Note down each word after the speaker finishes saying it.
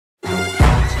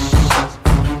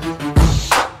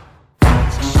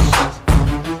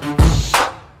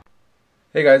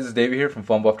Hey guys, it's David here from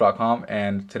phonebuff.com,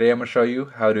 and today I'm going to show you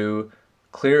how to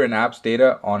clear an app's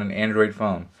data on an Android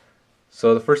phone.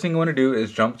 So the first thing you want to do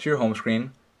is jump to your home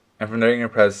screen, and from there you're going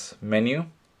to press Menu,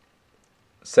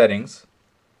 Settings,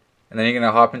 and then you're going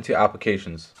to hop into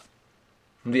Applications.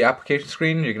 From the application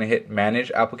screen, you're going to hit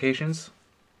Manage Applications,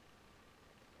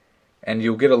 and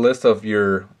you'll get a list of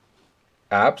your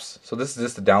apps. So this is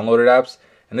just the downloaded apps.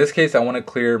 In this case, I want to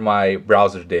clear my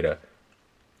browser's data.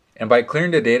 And by clearing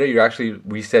the data, you're actually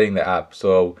resetting the app.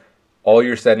 So all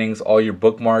your settings, all your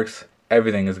bookmarks,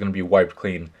 everything is going to be wiped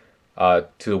clean to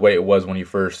the way it was when you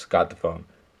first got the phone.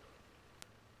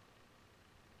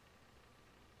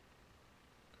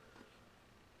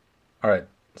 Alright,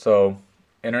 so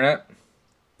internet.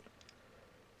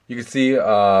 You can see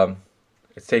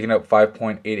it's taking up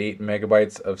 5.88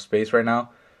 megabytes of space right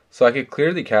now. So I could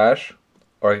clear the cache,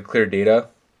 or I could clear data,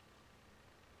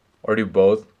 or do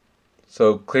both.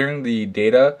 So clearing the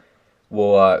data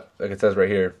will, like it says right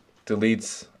here,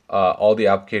 deletes all the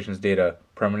application's data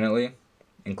permanently,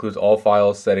 includes all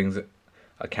files, settings,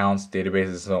 accounts,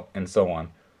 databases, and so on.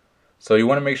 So you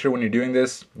want to make sure when you're doing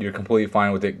this, you're completely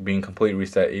fine with it being completely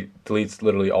reset. It deletes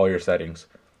literally all your settings.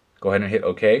 Go ahead and hit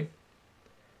OK.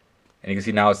 And you can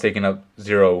see now it's taking up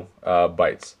 0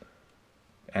 bytes.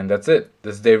 And that's it.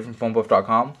 This is David from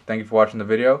PhoneBuff.com. Thank you for watching the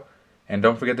video. And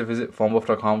don't forget to visit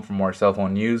PhoneBuff.com for more cell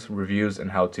phone news, reviews,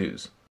 and how-tos.